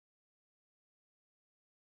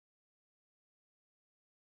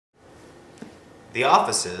The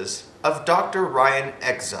offices of Dr. Ryan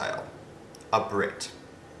Exile, a Brit.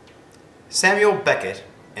 Samuel Beckett,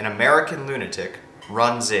 an American lunatic,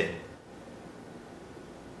 runs in.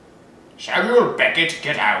 Samuel Beckett,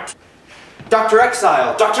 get out. Dr.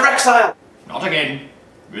 Exile! Dr. Exile! Not again.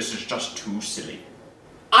 This is just too silly.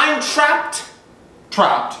 I'm trapped!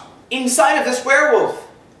 Trapped? Inside of this werewolf!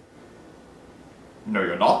 No,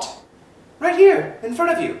 you're not. Right here, in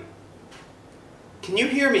front of you. Can you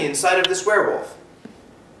hear me inside of this werewolf?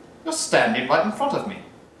 You're standing right in front of me.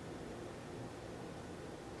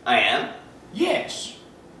 I am? Yes.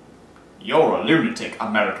 You're a lunatic,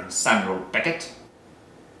 American Samuel Beckett.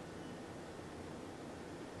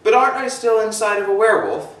 But aren't I still inside of a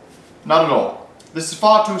werewolf? Not at all. This is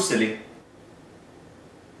far too silly.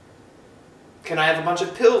 Can I have a bunch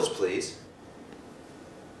of pills, please?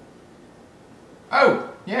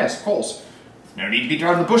 Oh, yes, of course. No need to beat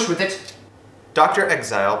around the bush with it. Dr.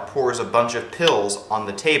 Exile pours a bunch of pills on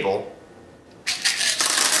the table.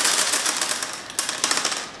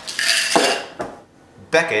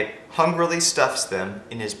 Beckett hungrily stuffs them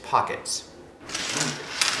in his pockets.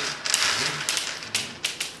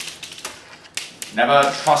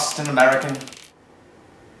 Never trust an American.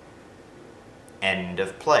 End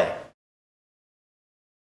of play.